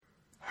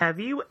Have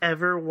you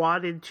ever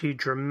wanted to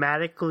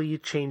dramatically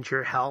change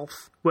your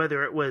health,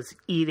 whether it was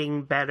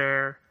eating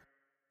better,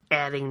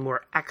 adding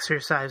more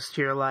exercise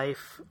to your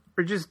life,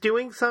 or just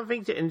doing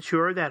something to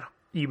ensure that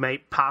you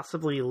might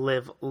possibly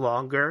live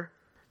longer?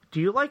 Do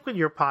you like when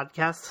your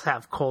podcasts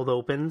have cold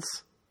opens?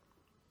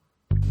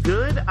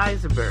 Good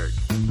Eisenberg,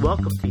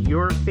 welcome to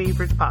your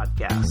favorite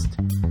podcast.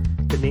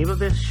 The name of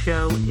this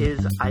show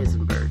is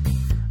Eisenberg.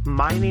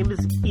 My name is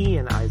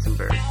Ian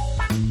Eisenberg.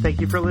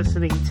 Thank you for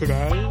listening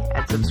today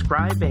and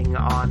subscribing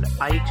on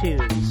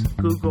iTunes,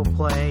 Google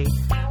Play,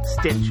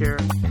 Stitcher,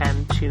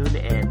 and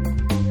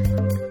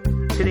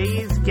TuneIn.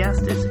 Today's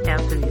guest is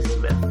Anthony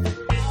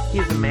Smith. He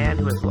is a man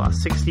who has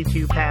lost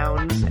 62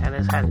 pounds and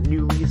has had a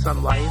new lease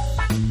on life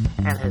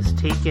and has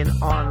taken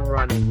on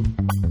running.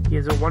 He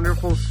has a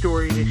wonderful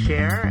story to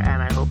share,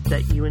 and I hope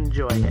that you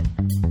enjoy it.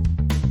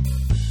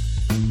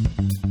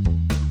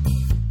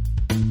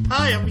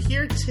 Hi, I'm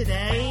here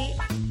today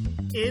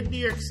in New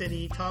York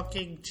City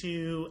talking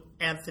to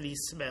Anthony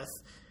Smith.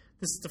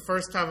 This is the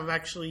first time I'm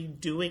actually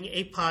doing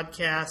a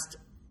podcast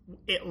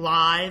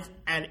live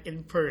and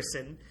in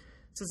person,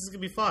 so this is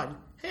going to be fun.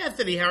 Hey,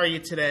 Anthony, how are you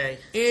today?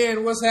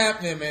 Ian, what's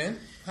happening, man?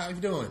 How you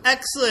doing?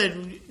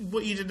 Excellent.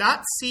 What you did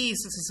not see,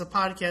 since it's a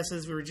podcast,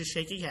 is we were just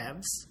shaking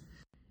hands.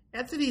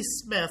 Anthony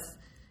Smith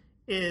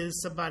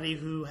is somebody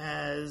who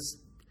has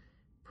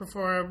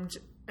performed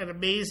an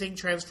amazing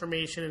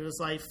transformation in his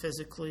life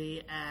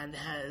physically and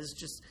has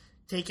just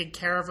taken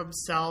care of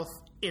himself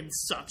in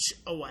such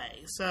a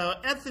way. So,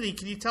 Anthony,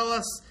 can you tell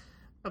us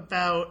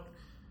about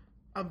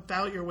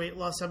your weight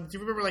loss? Do you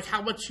remember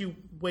how much you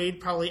weighed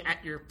probably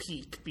at your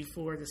peak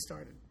before this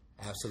started?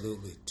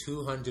 Absolutely.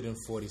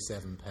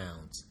 247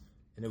 pounds.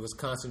 And it was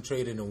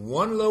concentrated in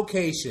one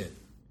location.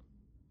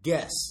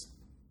 Guess.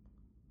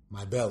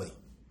 My belly.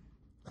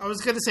 I was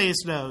going to say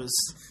his nose.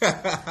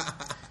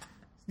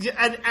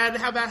 And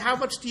how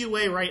much do you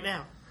weigh right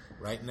now?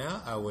 Right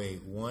now, I weigh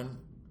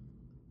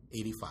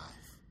 185.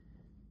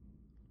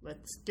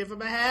 Let's give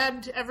him a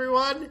hand,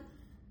 everyone.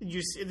 In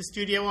the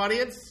studio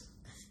audience.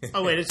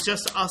 Oh, wait, it's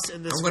just us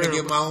in this room. I'm going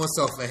to give my own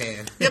self a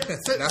hand. Yep.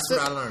 That's what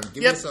I learned.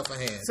 Give yourself a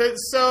hand.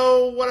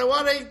 So what I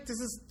want to, this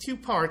is two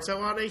parts. I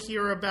want to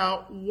hear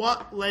about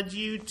what led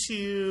you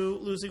to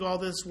losing all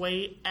this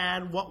weight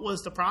and what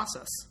was the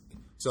process.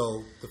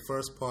 So the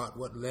first part,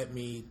 what led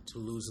me to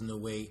losing the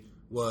weight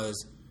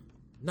was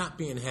not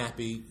being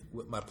happy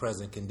with my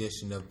present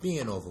condition of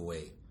being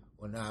overweight.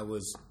 When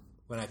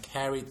I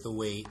carried the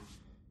weight,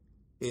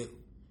 it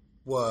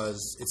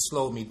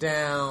slowed me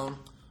down.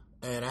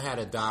 And I had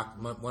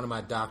one of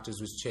my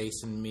doctors was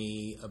chasing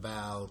me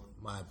about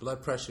my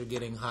blood pressure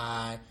getting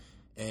high.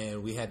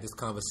 And we had this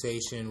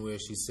conversation where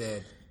she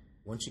said,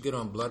 once you get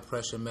on blood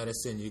pressure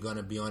medicine, you're going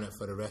to be on it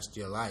for the rest of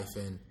your life.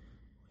 And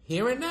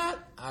hearing that,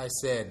 I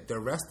said, the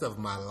rest of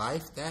my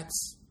life,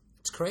 it's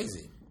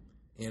crazy,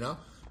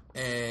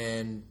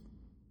 And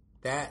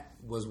that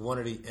was one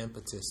of the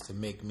impetus to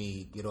make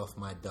me get off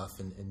my duff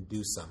and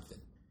do something.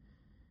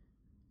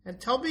 And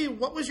tell me,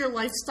 what was your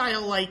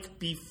lifestyle like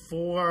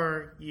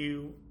before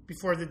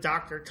the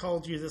doctor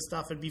told you this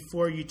stuff and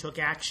before you took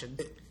action?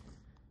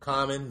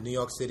 Common New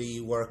York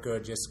City worker,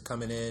 just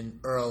coming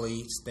in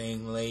early,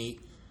 staying late,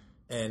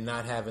 and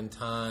not having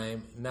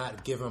time,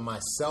 not giving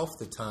myself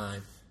the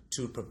time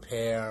to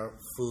prepare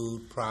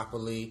food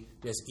properly,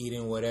 just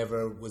eating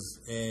whatever was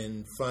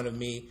in front of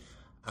me.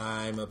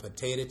 I'm a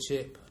potato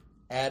chip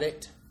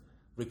addict.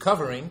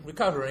 Recovering,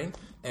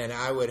 and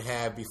I would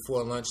have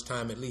before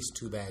lunchtime at least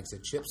 2 bags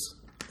of chips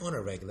on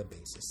a regular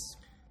basis.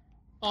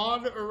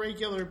 On a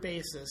regular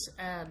basis,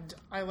 and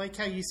I like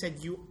how you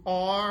said you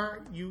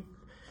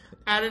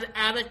an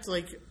addict.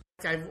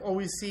 I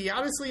always see,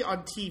 honestly,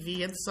 on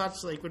TV and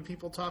such, when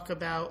people talk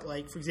about,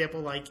 for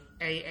example, AA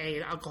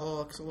and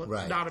Alcoholics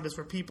Anonymous,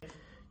 for people,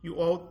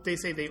 they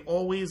say they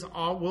always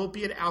will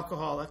be an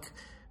alcoholic,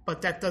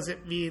 but that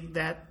doesn't mean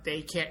that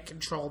they can't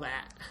control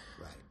that.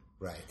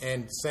 Right.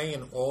 And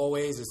saying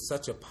always is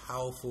such a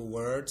powerful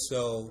word.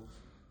 So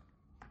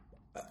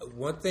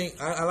one thing,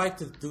 I like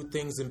to do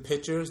things in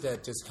pictures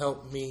that just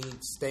help me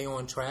stay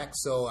on track.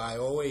 So I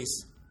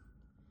always,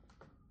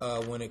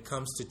 when it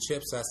comes to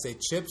chips, I say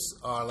chips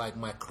are like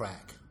my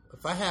crack.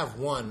 If I have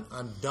one,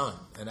 I'm done.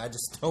 And I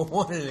just don't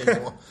want it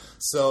anymore.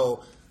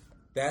 So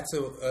that's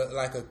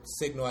a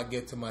signal I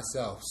give to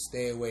myself.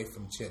 Stay away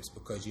from chips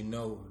because you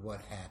know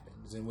what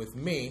happens. And with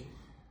me,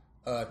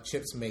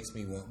 chips makes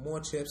me want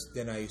more chips.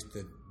 Then I used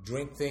to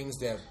drink things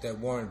that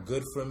weren't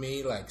good for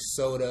me, like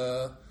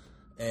soda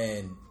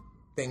and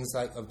things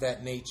of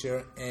that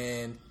nature.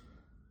 And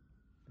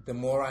the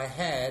more I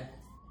had,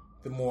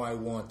 the more I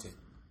wanted.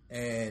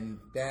 And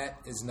that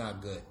is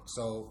not good.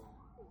 So,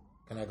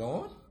 can I go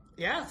on?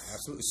 Yes.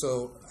 Absolutely.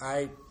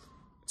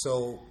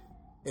 So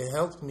it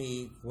helped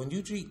me, when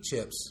you eat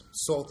chips,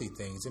 salty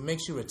things, it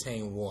makes you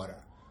retain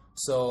water.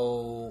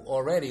 So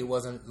already it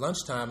wasn't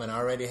lunchtime and I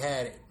already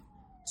had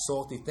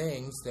salty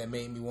things that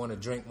made me want to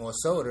drink more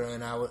soda,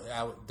 and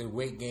the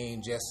weight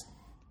gain just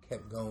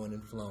kept going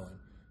and flowing.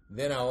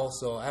 Then I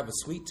have a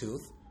sweet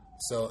tooth,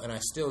 and I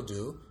still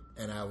do,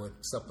 and I would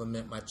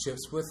supplement my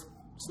chips with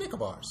Snicker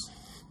bars.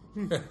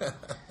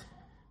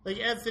 Like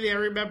Anthony, I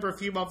remember a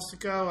few months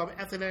ago,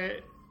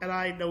 Anthony and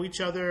I know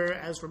each other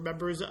as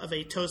members of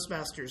a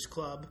Toastmasters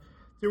club.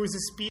 There was a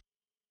speech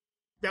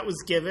that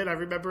was given. I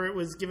remember it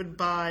was given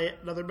by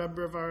another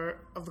member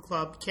of the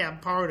club, Cam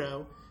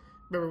Pardo.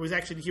 Remember, it was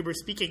actually the humor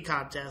speaking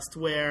contest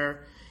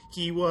where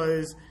he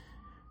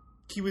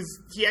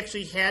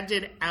actually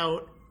handed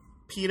out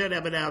peanut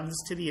M&Ms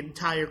to the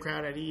entire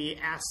crowd, and he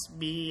asked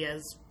me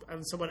and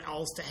someone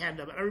else to hand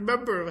them. And I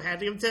remember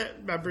handing them to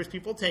members,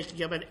 people taking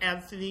them, and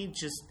Anthony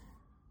just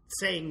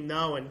saying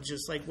no and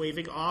just like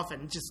waving off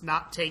and just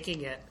not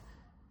taking it.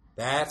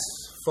 That's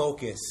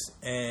focus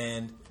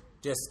and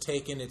just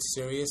taking it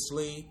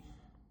seriously.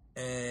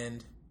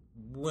 And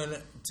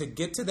to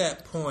get to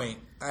that point,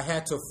 I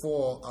had to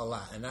fall a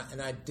lot,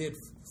 and I did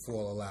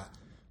fall a lot.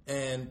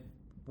 And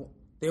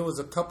there was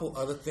a couple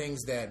other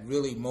things that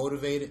really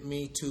motivated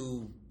me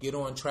to get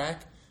on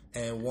track,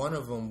 and one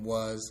of them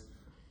was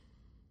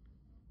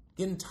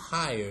getting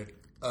tired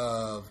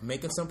of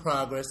making some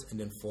progress and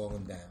then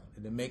falling down,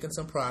 and then making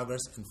some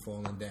progress and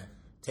falling down,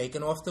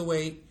 taking off the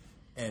weight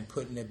and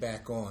putting it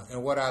back on.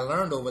 And what I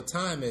learned over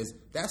time is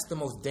that's the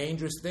most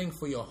dangerous thing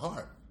for your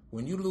heart.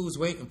 When you lose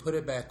weight and put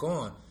it back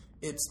on,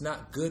 it's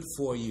not good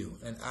for you,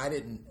 and I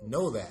didn't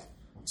know that.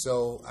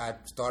 So I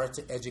started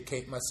to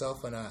educate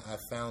myself, and I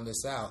found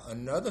this out.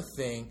 Another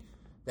thing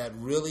that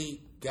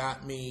really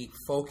got me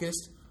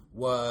focused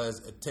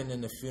was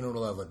attending the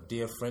funeral of a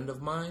dear friend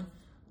of mine.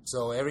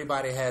 So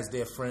everybody has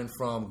their friend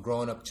from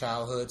growing up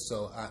childhood.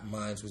 So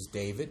mine was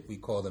David. We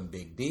call him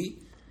Big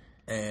D,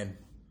 and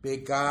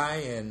big guy.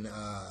 And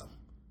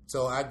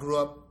so I grew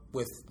up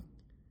with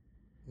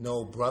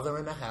no brother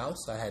in the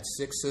house. I had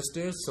 6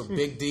 sisters. So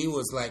Big D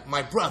was like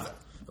my brother.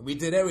 We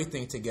did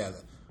everything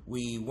together.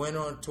 We went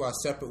on to our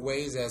separate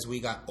ways as we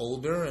got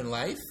older in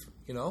life,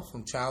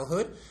 from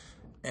childhood.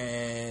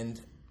 And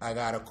I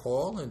got a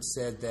call and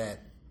said that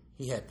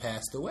he had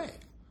passed away.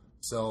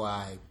 So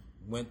I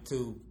went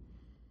to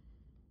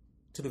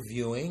the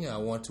viewing. I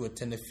wanted to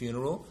attend the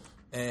funeral.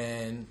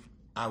 And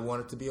I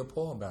wanted to be a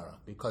pallbearer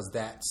because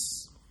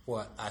that's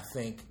what I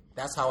think,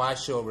 that's how I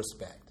show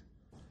respect,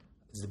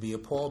 is to be a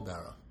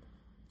pallbearer.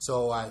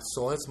 So I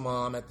saw his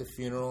mom at the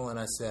funeral, and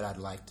I said, I'd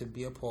like to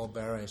be a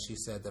pallbearer, and she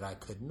said that I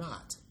could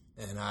not.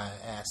 And I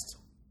asked,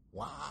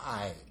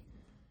 why?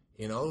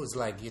 It was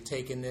like, you're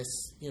taking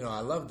this,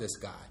 I love this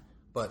guy.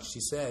 But she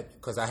said,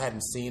 because I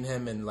hadn't seen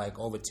him in like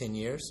over 10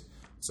 years,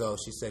 so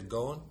she said,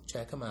 go and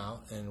check him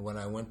out. And when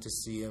I went to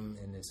see him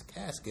in his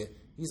casket,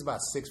 he's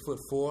about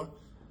 6'4",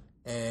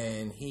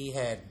 and he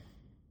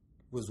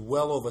was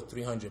well over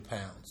 300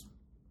 pounds.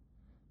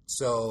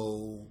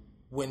 So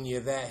when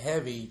you're that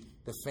heavy,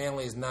 the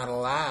family is not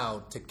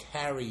allowed to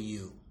carry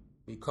you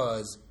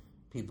because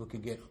people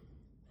could get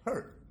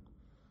hurt.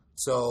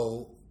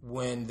 So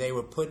when they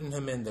were putting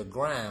him in the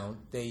ground,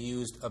 they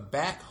used a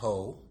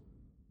backhoe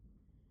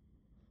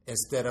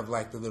instead of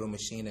like the little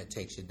machine that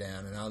takes you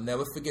down. And I'll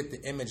never forget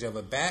the image of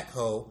a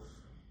backhoe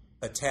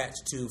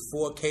attached to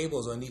 4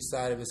 cables on each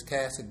side of his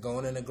casket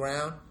going in the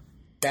ground.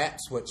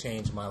 That's what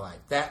changed my life.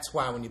 That's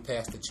why when you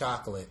passed the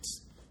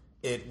chocolates,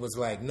 it was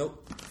like,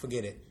 nope,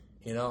 forget it.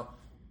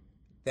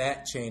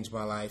 That changed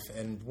my life.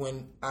 And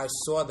when I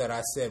saw that,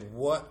 I said,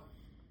 what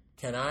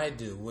can I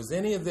do? Was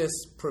any of this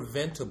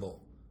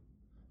preventable?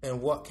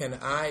 And what can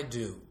I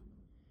do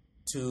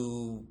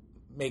to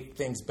make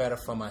things better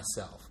for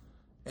myself?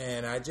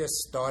 And I just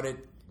started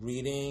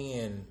reading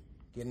and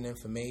getting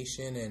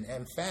information. And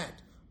in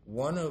fact,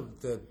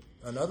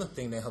 another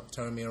thing that helped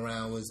turn me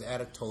around was at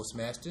a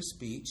Toastmasters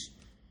speech.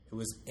 It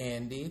was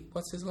Andy.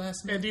 What's his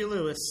last name? Andy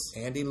Lewis.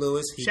 Andy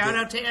Lewis. Shout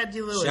out to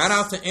Andy Lewis. Shout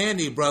out to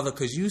Andy, brother,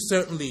 because you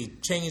certainly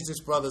changed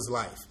this brother's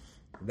life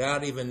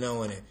without even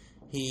knowing it.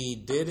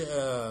 He did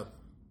a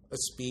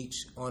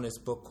speech on his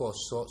book called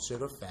Salt,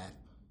 Sugar, Fat.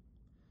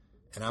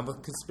 And I'm a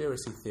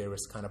conspiracy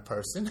theorist kind of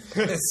person.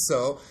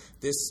 So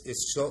this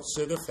is Salt,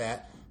 Sugar,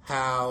 Fat,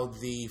 how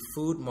the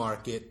food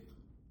market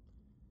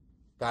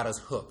got us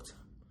hooked.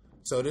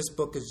 So this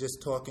book is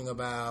just talking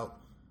about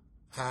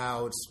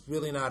how it's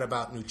really not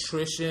about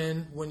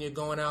nutrition when you're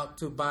going out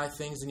to buy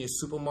things in your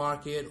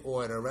supermarket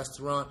or at a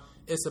restaurant.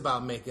 It's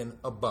about making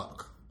a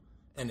buck.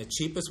 And the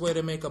cheapest way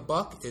to make a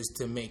buck is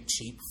to make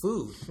cheap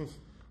food.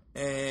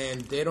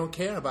 And they don't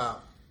care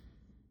about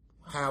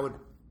how it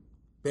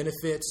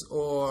benefits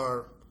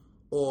or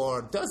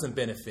doesn't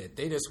benefit.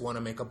 They just want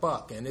to make a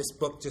buck. And this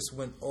book just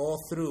went all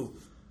through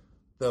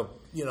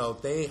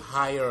they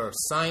hire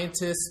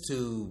scientists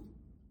to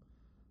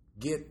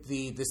get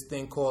this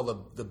thing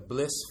called the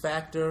bliss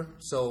factor.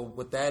 So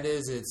what that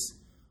is, it's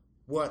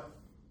what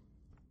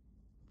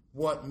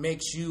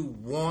makes you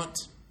want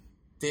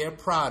their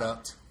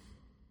product,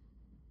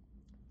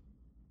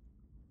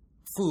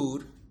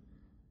 food,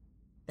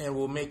 and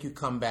will make you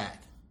come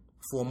back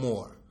for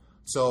more.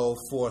 So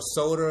for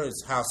soda,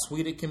 it's how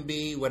sweet it can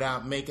be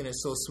without making it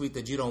so sweet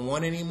that you don't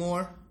want any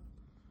more.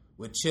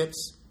 With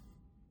chips,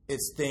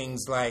 it's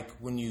things like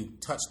when you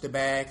touch the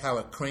bag, how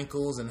it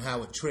crinkles and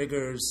how it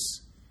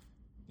triggers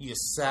your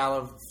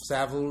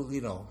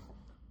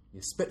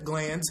your spit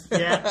glands,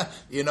 Yeah.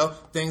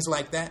 things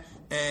like that.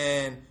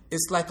 And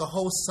it's like a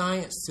whole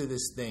science to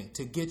this thing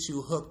to get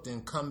you hooked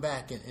and come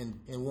back and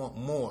want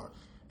more.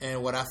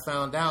 And what I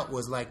found out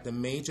was like the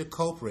major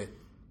culprit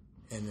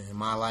in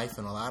my life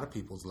and a lot of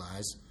people's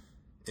lives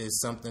is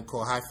something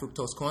called high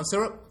fructose corn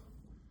syrup.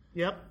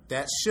 Yep.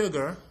 That's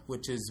sugar,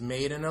 which is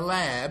made in a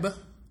lab,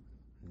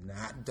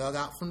 not dug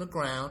out from the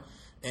ground,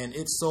 and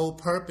its sole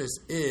purpose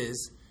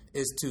is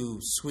to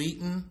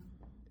sweeten.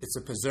 It's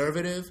a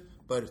preservative,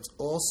 but it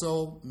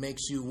also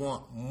makes you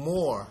want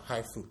more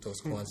high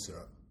fructose corn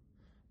syrup.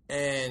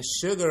 And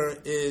sugar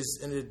is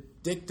an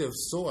addictive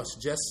source,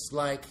 just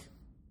like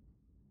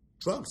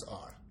drugs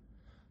are.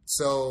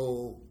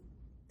 So,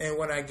 and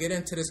when I get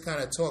into this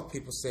kind of talk,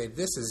 people say,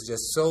 this is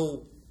just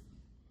so,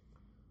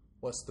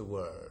 what's the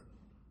word?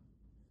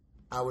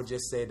 I would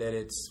just say that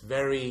it's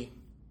very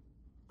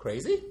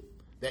crazy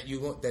that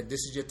that this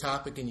is your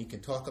topic and you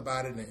can talk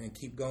about it and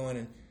keep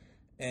going.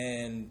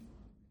 And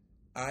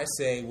I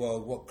say,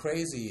 well, what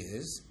crazy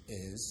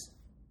is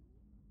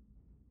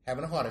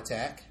having a heart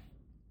attack,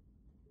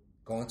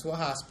 going to a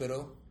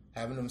hospital,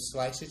 having them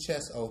slice your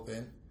chest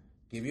open,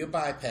 give you a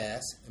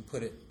bypass, and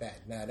put it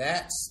back. Now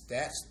that's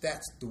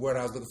the word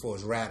I was looking for,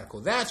 is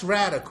radical. That's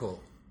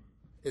radical,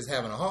 is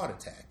having a heart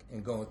attack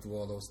and going through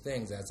all those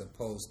things, as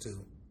opposed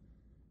to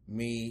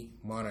me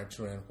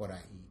monitoring what I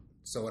eat.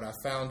 So what I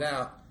found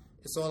out,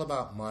 it's all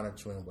about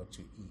monitoring what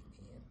you eat,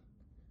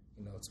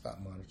 man. It's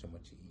about monitoring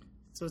what you eat.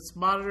 So it's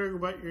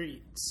monitoring what you're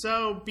eating.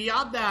 So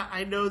beyond that,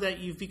 I know that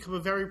you've become a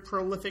very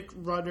prolific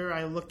runner.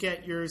 I look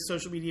at your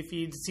social media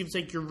feeds. It seems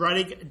like you're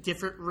running a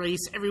different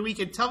race every week.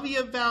 And tell me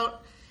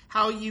about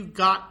how you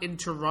got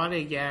into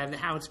running and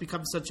how it's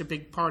become such a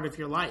big part of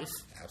your life.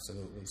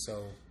 Absolutely.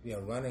 So,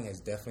 running has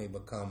definitely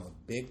become a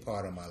big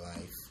part of my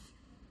life.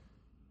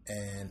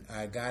 And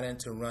I got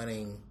into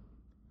running.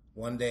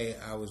 One day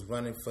I was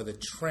running for the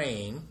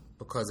train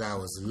because I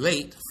was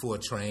late for a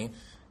train,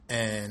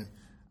 and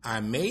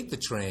I made the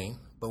train,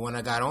 but when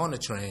I got on the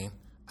train,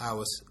 I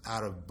was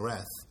out of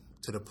breath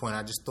to the point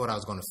I just thought I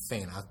was going to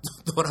faint. I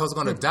thought I was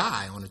going to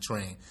die on the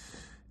train.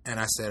 And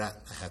I said, I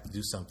have to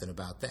do something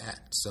about that.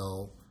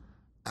 So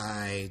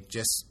I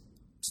just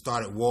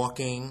started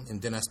walking,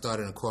 and then I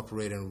started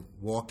incorporating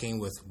walking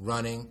with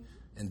running,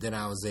 and then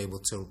I was able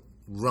to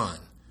run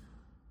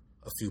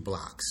a few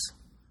blocks.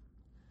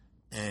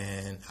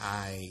 And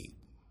I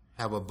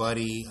have a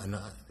buddy.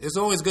 It's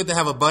always good to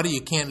have a buddy.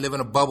 You can't live in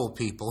a bubble,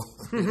 people.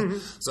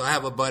 So I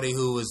have a buddy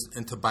who is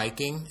into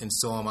biking, and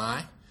so am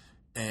I.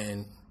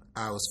 And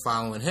I was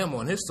following him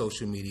on his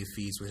social media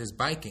feeds with his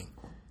biking.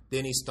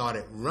 Then he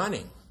started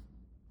running,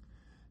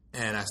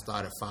 and I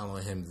started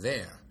following him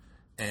there.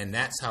 And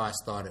that's how I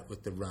started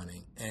with the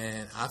running.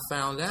 And I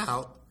found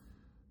out,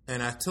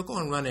 and I took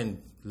on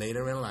running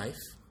later in life,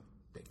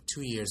 like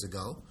 2 years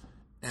ago.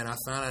 And I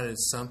found out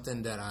it's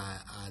something that I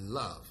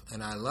love.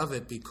 And I love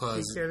it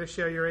because... You care to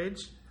share your age?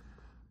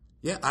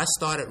 Yeah, I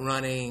started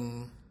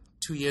running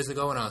 2 years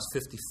ago when I was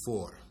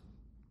 54.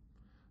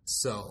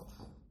 So,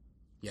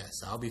 yes,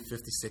 I'll be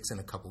 56 in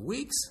a couple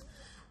weeks.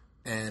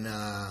 And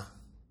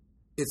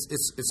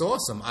it's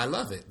awesome. I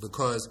love it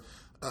because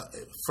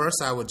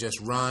first I would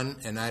just run,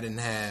 and I didn't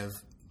have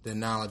the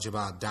knowledge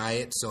about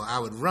diet. So I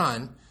would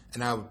run,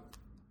 and I would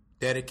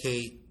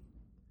dedicate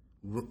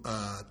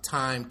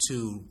time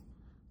to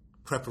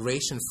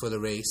preparation for the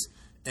race,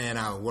 and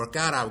I would work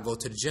out, I would go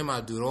to the gym, I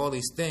would do all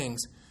these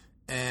things,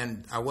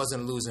 and I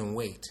wasn't losing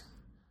weight.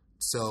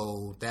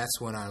 So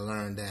that's when I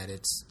learned that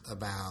it's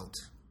about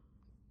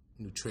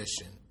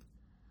nutrition.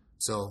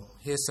 So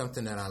here's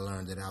something that I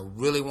learned that I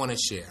really want to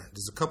share.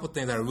 There's a couple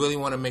things that I really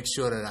want to make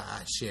sure that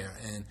I share,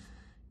 and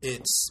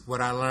it's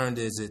what I learned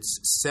is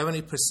it's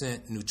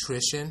 70%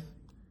 nutrition,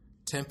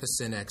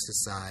 10%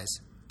 exercise,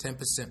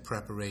 10%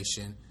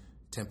 preparation,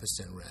 10%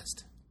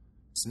 rest.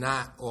 It's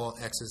not all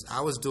exercise.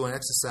 I was doing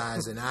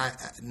exercise and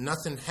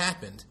nothing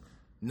happened.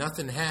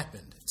 Nothing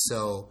happened.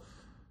 So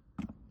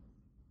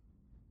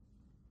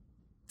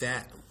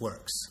that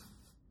works.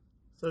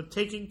 So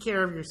taking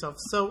care of yourself.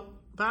 So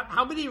about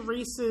how many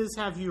races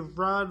have you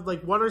run?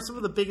 Like, what are some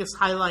of the biggest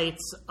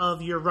highlights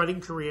of your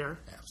running career?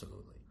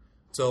 Absolutely.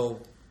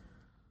 So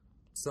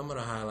some of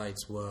the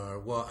highlights were,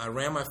 well, I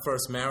ran my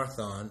first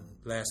marathon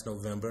last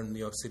November, New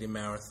York City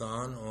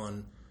Marathon,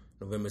 on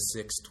November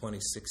 6,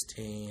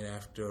 2016,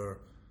 after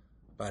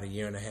about a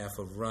year and a half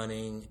of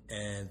running,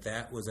 and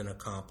that was an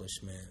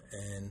accomplishment.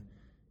 And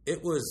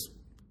it was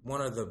one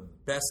of the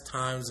best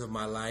times of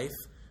my life.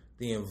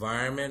 The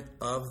environment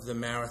of the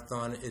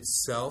marathon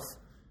itself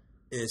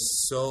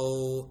is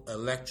so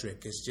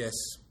electric. It's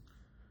just,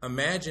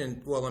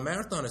 imagine, well, a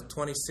marathon is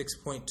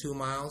 26.2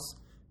 miles,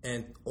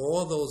 and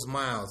all those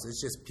miles,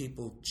 it's just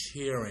people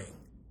cheering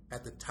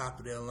at the top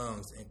of their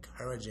lungs,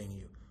 encouraging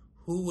you.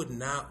 Who would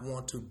not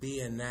want to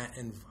be in that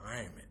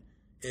environment?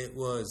 It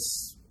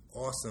was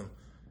awesome.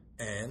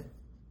 And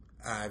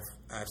I've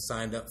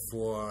signed up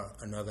for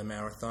another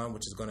marathon,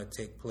 which is going to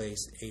take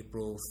place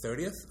April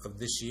 30th of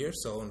this year.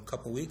 So in a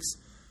couple weeks,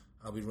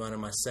 I'll be running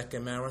my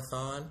second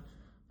marathon.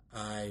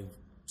 I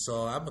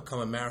So I've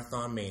become a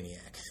marathon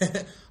maniac.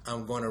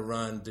 I'm going to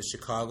run the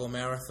Chicago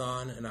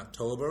Marathon in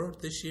October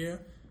this year,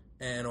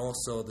 and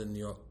also the New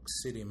York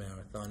City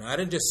Marathon. I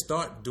didn't just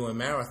start doing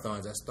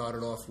marathons. I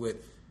started off with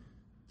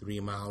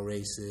 3-mile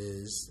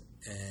races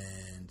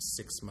and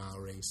 6-mile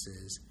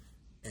races,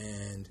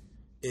 and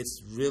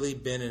it's really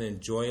been an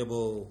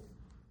enjoyable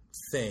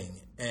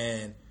thing.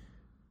 And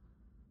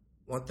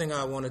one thing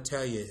I want to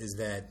tell you is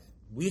that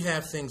we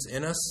have things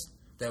in us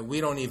that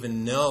we don't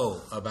even know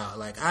about.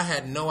 Like, I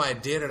had no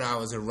idea that I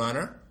was a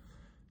runner.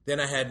 Then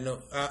I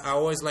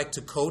always like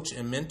to coach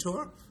and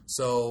mentor.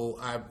 So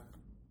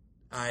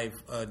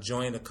I've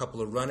joined a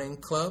couple of running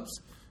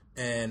clubs,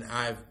 and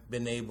I've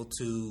been able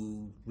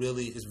to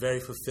really, it's very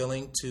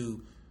fulfilling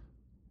to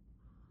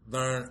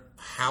learn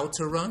how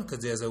to run, because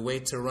there's a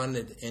way to run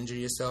that injure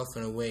yourself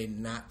and a way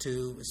not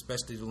to,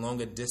 especially the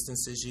longer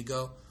distances you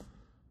go.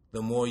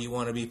 The more you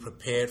want to be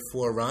prepared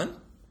for a run.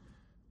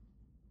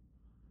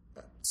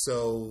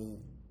 So,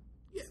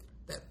 yeah,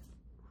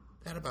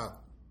 that about,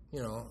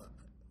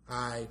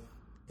 I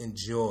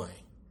enjoy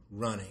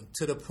running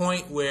to the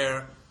point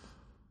where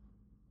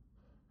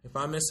if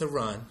I miss a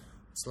run,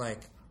 it's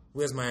like,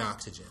 where's my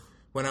oxygen?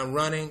 When I'm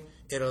running,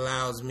 it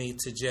allows me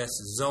to just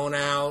zone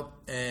out,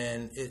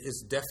 and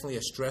it's definitely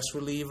a stress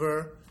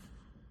reliever.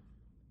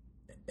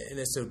 And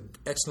it's an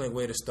excellent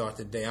way to start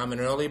the day. I'm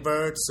an early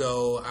bird,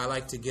 so I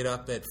like to get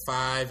up at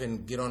 5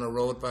 and get on the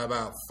road by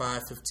about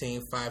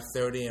 5:15,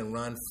 5:30 and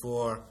run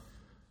for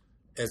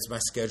as my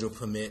schedule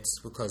permits,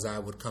 because I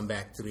would come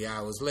back 3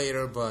 hours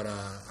later. But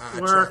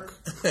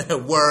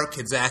work,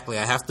 exactly.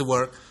 I have to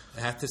work. I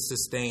have to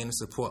sustain and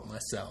support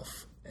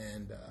myself,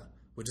 and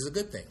which is a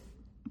good thing.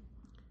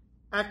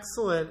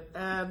 Excellent.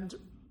 And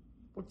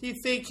what do you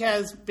think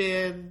has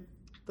been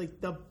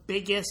like the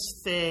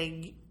biggest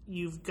thing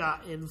you've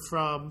gotten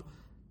from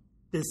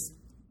this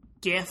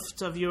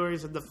gift of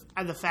yours, and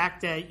the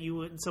fact that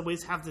you in some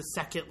ways have the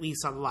second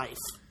lease on life?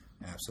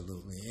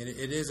 Absolutely.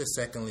 It is a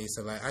second lease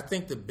of life. I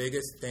think the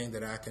biggest thing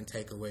that I can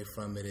take away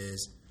from it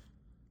is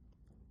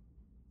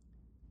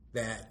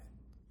that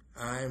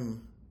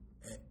I'm,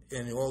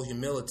 in all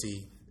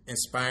humility,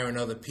 inspiring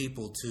other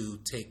people to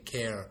take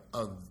care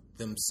of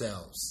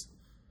themselves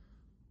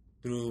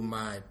through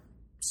my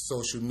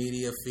social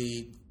media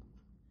feed,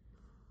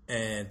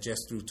 and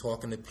just through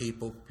talking to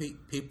people.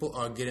 People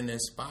are getting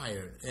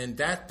inspired, and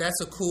that's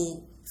a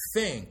cool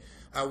thing.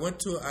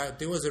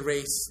 There was a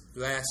race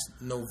last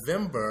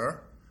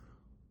November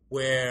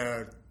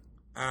where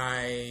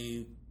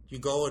you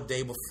go a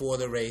day before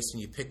the race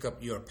and you pick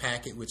up your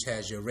packet which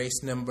has your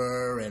race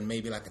number and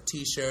maybe like a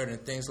T-shirt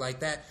and things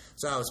like that.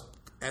 So I was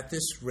at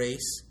this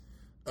race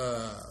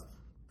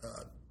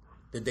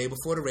the day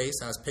before the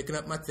race. I was picking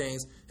up my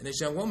things, and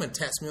this young woman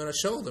taps me on the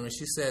shoulder, and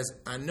she says,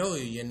 "I know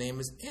you. Your name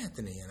is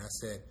Anthony." And I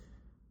said,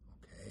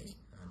 "Okay,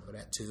 I know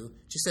that too."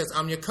 She says,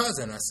 "I'm your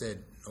cousin." I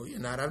said, "No, you're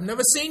not. I've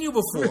never seen you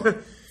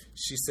before."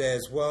 She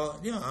says,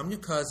 "Well, yeah, I'm your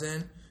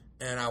cousin."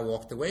 And I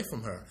walked away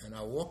from her. And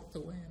I walked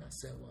away, and I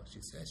said, "Well,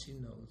 she says she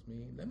knows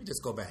me. Let me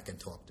just go back and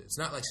talk to her. It's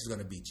not like she's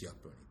going to beat you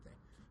up or anything."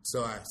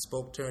 So I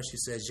spoke to her, and she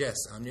says, "Yes,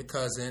 I'm your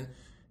cousin."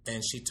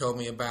 And she told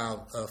me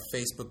about a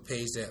Facebook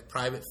page, that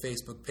private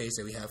Facebook page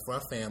that we have for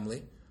our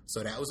family.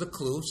 So that was a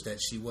clue that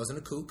she wasn't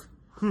a kook.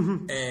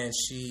 And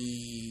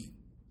she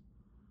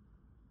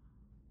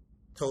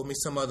told me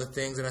some other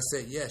things, and I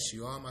said, "Yes,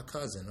 you are my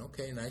cousin.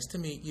 Okay, nice to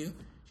meet you."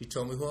 She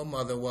told me who her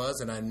mother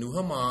was, and I knew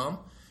her mom.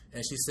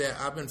 And she said,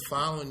 "I've been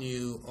following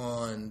you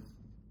on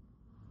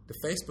the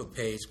Facebook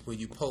page where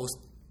you post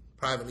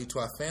privately to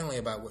our family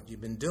about what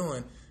you've been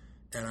doing."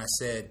 And I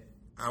said,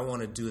 "I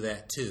want to do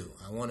that too.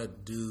 I want to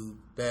do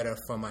better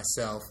for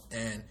myself."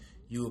 And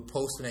you were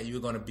posting that you were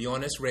going to be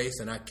on this race,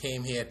 and I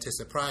came here to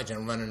surprise you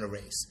and running a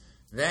race.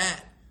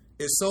 That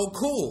is so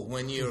cool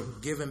when you're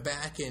giving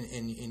back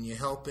and you're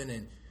helping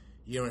and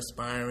you're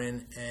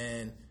inspiring.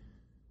 And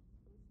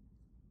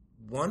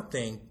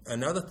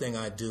another thing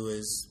I do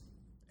is,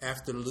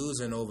 after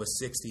losing over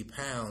 60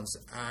 pounds,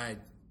 I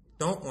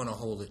don't want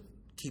to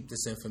keep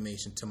this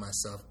information to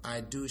myself.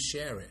 I do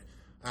share it.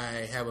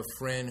 I have a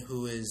friend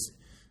who is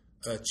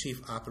a chief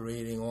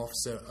operating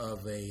officer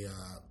of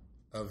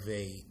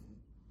a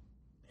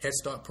Head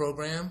Start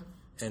program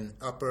in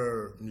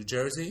Upper New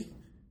Jersey.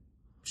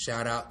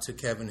 Shout out to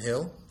Kevin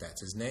Hill. That's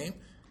his name.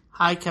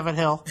 Hi, Kevin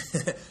Hill.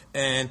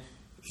 And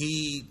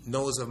he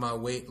knows of my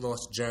weight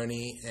loss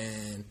journey,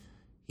 and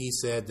he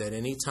said that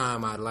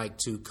anytime I'd like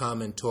to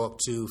come and talk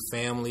to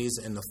families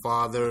and the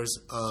fathers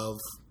of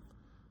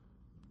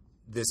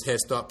this Head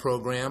Start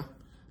program,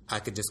 I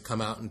could just come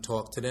out and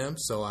talk to them.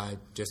 So I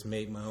just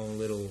made my own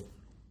little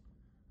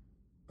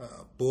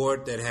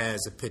board that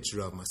has a picture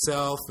of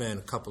myself and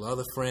a couple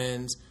other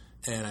friends,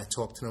 and I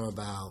talked to them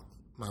about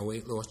my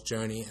weight loss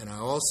journey. And I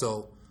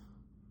also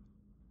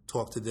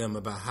talked to them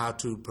about how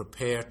to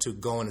prepare to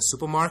go in a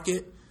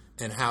supermarket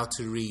and how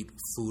to read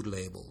food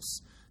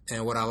labels.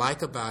 And what I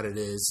like about it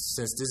is,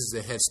 since this is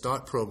a Head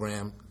Start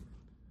program,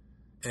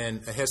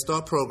 and a Head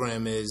Start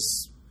program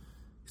it's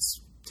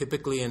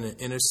typically in the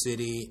inner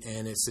city,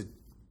 and it's a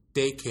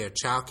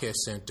child care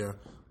center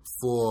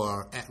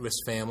for at-risk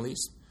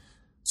families.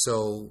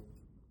 So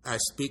I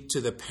speak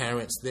to the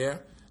parents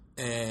there,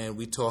 and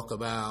we talk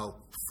about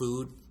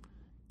food.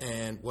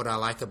 And what I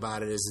like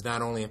about it is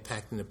not only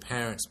impacting the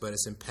parents, but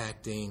it's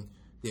impacting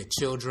their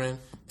children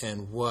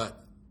and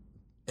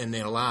in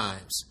their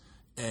lives.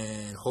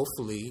 And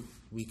hopefully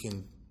we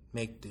can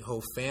make the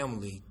whole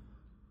family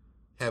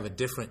have a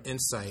different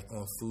insight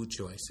on food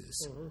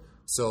choices. Mm-hmm.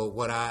 So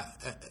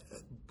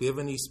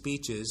given these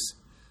speeches,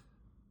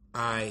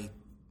 I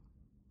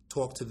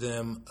talk to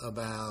them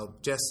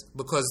about, just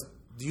because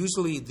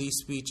usually these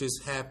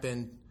speeches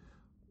happen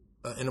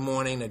in the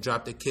morning, they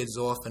drop their kids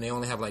off, and they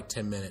only have like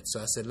 10 minutes.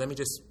 So I said, let me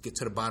just get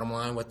to the bottom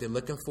line, what they're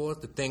looking for,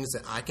 the things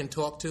that I can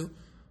talk to.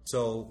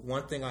 So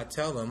one thing I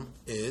tell them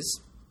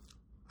is,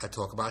 I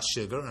talk about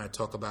sugar, and I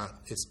talk about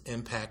its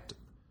impact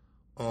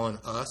on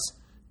us,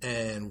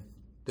 and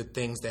the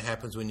things that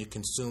happens when you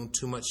consume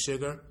too much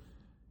sugar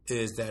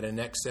is that an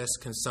excess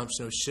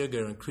consumption of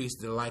sugar increases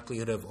the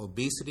likelihood of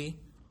obesity,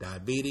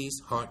 diabetes,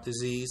 heart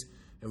disease,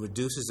 and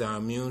reduces our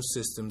immune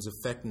system's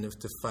effectiveness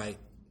to fight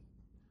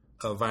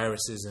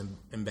viruses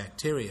and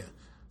bacteria.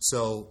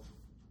 So,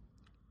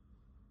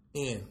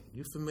 Ian,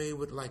 you familiar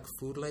with like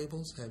food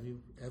labels? Have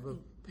you ever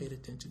paid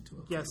attention to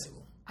a food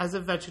label? As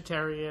a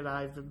vegetarian,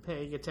 I've been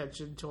paying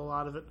attention to a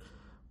lot of it.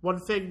 One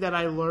thing that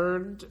I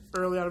learned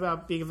early on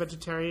about being a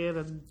vegetarian,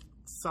 and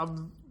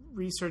some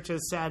research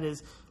has said,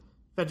 is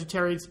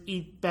vegetarians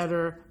eat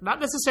better, not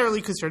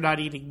necessarily because they're not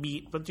eating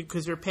meat, but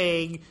because they're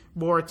paying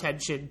more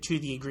attention to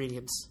the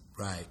ingredients.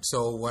 Right.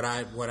 So what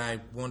I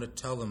want to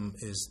tell them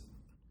is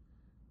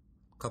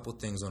a couple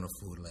things on a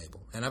food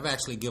label. And I've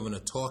actually given a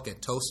talk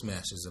at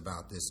Toastmasters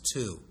about this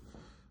too,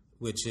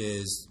 which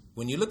is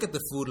when you look at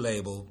the food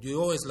label,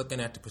 you're always looking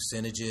at the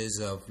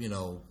percentages of,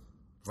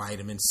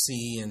 vitamin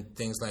C and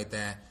things like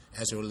that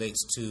as it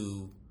relates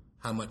to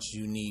how much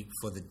you need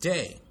for the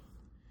day.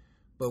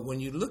 But when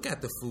you look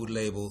at the food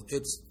label,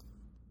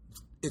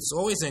 it's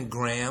always in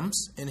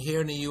grams. And here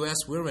in the U.S.,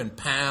 we're in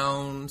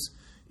pounds.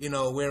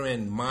 We're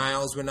in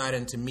miles. We're not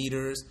into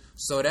meters.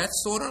 So that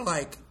sort of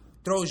like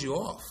throws you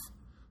off.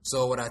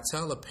 So what I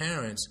tell the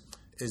parents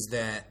is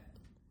that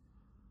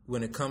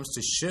when it comes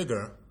to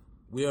sugar,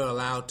 we are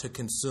allowed to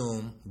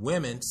consume,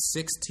 women,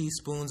 6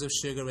 teaspoons of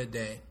sugar a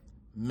day,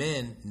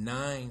 men,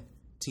 9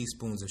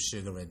 teaspoons of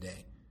sugar a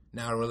day.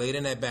 Now,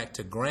 relating that back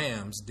to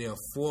grams, there are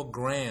 4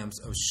 grams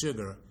of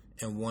sugar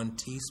in 1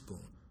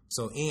 teaspoon.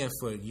 So, Ian,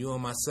 for you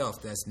and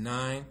myself, that's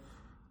 9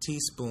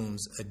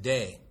 teaspoons a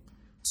day.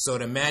 So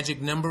the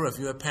magic number, if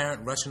you're a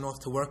parent rushing off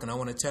to work, and I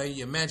want to tell you,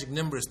 your magic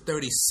number is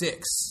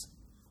 36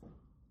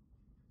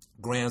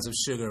 grams of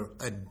sugar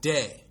a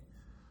day.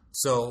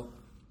 So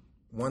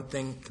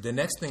the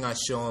next thing I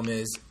show them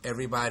is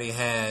everybody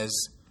has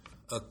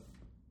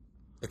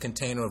a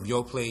container of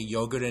Yoplait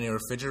yogurt in their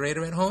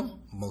refrigerator at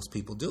home. Most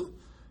people do.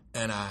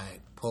 And I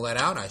pull that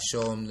out. I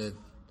show them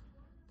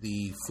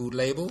the food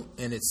label,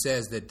 and it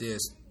says that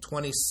there's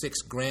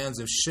 26 grams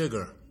of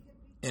sugar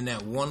in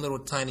that one little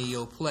tiny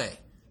Yoplait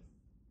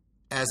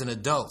as an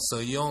adult. So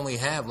you only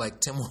have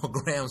like 10 more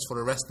grams for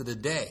the rest of the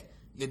day.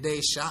 Your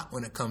day's shot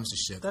when it comes to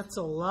sugar. That's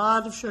a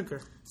lot of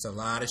sugar. It's a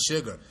lot of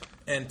sugar.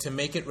 And to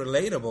make it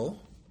relatable,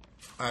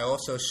 I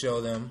also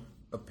show them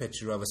a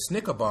picture of a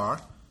Snicker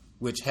bar,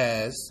 which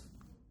has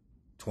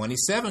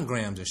 27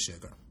 grams of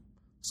sugar.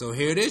 So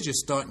here it is, you're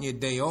starting your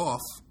day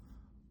off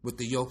with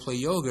the Yoplait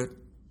yogurt,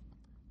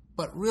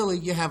 but really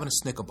you're having a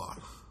Snicker bar.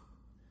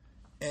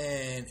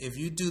 And if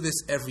you do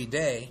this every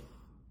day,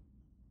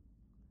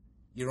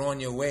 you're on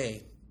your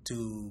way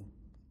to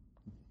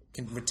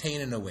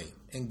retaining the weight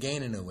and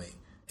gaining the weight.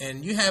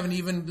 And you haven't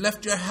even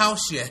left your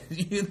house yet,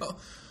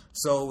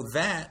 So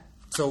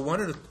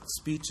one of the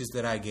speeches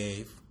that I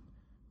gave,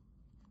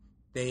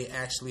 they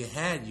actually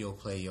had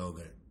Yoplait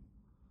yogurt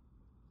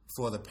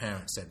for the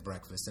parents at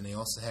breakfast, and they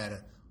also had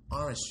an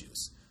orange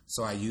juice.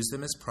 So I used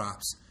them as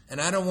props. And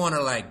I don't want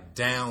to like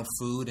down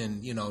food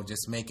and,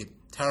 just make it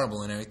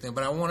terrible and everything,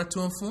 but I wanted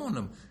to inform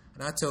them.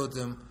 And I told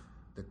them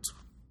the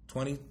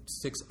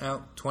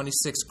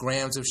 26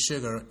 grams of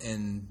sugar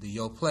in the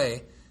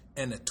Yoplait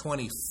and the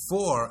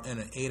 24 in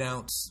an 8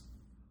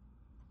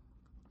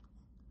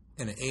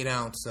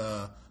 ounce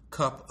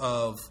cup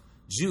of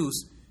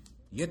juice,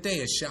 your day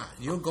is shot.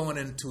 You're going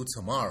into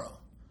tomorrow.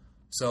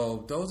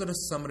 So those are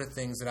some of the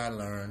things that I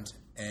learned,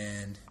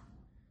 and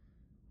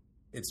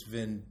it's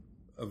been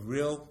a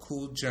real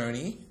cool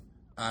journey.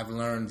 I've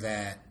learned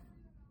that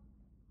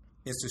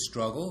it's a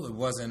struggle. It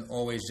wasn't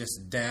always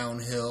just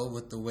downhill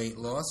with the weight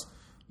loss.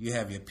 You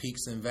have your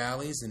peaks and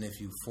valleys, and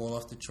if you fall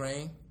off the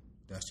train,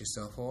 dust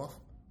yourself off,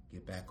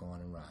 get back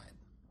on and ride.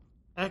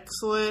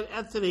 Excellent.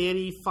 Anthony,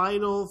 any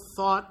final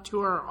thought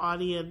to our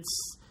audience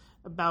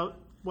about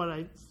what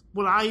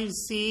I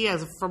see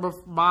as from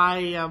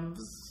my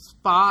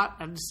spot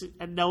and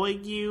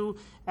knowing you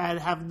and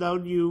have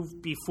known you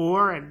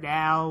before and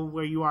now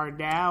where you are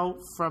now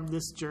from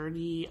this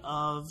journey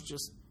of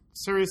just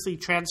seriously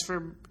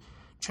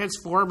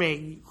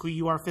transforming who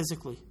you are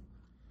physically?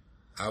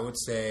 I would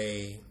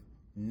say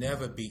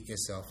never beat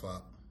yourself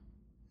up.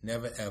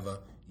 Never, ever.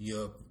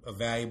 you're a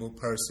valuable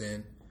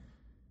person,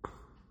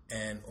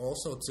 and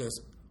also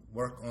just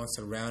work on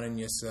surrounding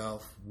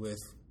yourself with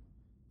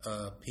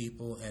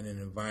people and an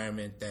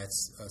environment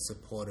that's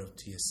supportive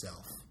to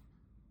yourself.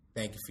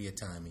 Thank you for your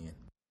time, Ian.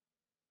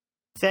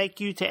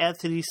 Thank you to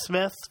Anthony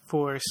Smith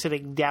for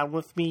sitting down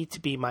with me to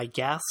be my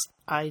guest.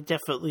 I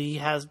definitely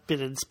have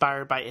been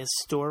inspired by his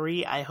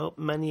story. I hope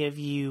many of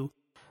you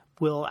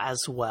will as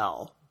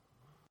well.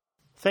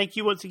 Thank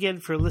you once again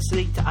for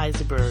listening to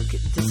Eisenberg.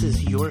 This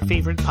is your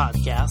favorite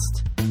podcast.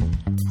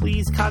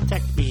 Please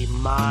contact me.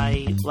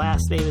 My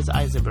last name is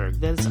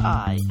Eisenberg. That is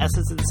I, S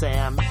as in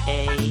Sam,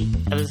 A,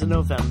 N as in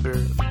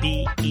November,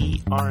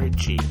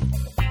 B-E-R-G.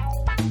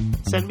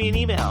 Send me an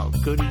email.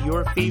 Go to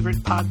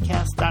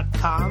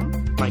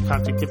yourfavoritepodcast.com. My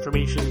contact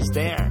information is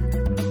there.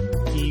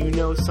 Do you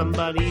know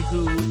somebody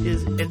who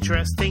is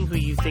interesting, who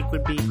you think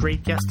would be a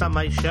great guest on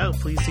my show?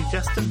 Please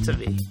suggest them to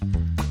me.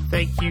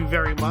 Thank you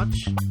very much.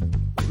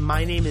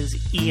 My name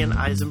is Ian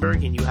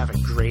Eisenberg, and you have a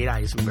great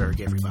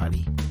Eisenberg,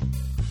 everybody.